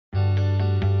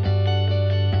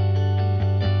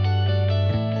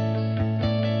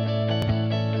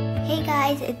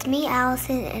guys, it's me,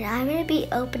 Allison, and I'm going to be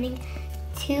opening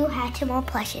 2 Hatchimal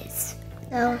plushes.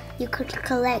 So you could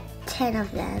collect 10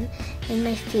 of them, and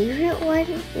my favorite one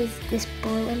is this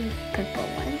blue and purple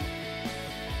one.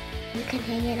 You can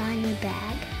hang it on your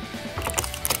bag.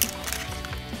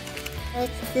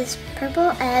 It's this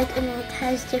purple egg, and it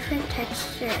has different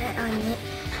texture on it,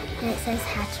 and it says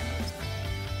Hatchimal.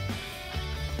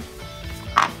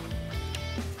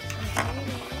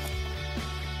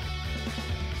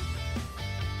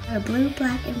 A blue,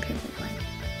 black, and purple one.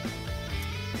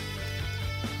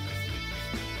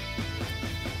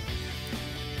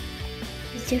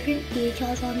 There's different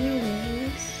details on their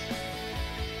wings.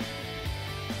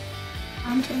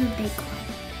 Onto the big one.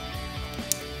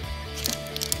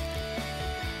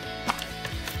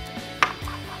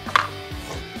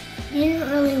 You didn't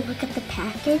really look at the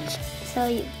package,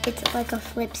 so it's like a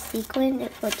flip sequin.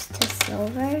 It flips to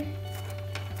silver.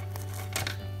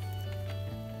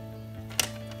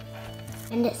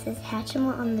 And it says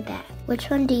Hatchimal on the back. Which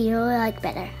one do you really like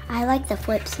better? I like the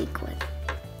flip sequin.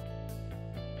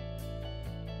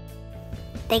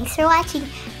 Thanks for watching.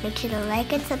 Make sure to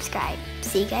like and subscribe.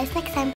 See you guys next time.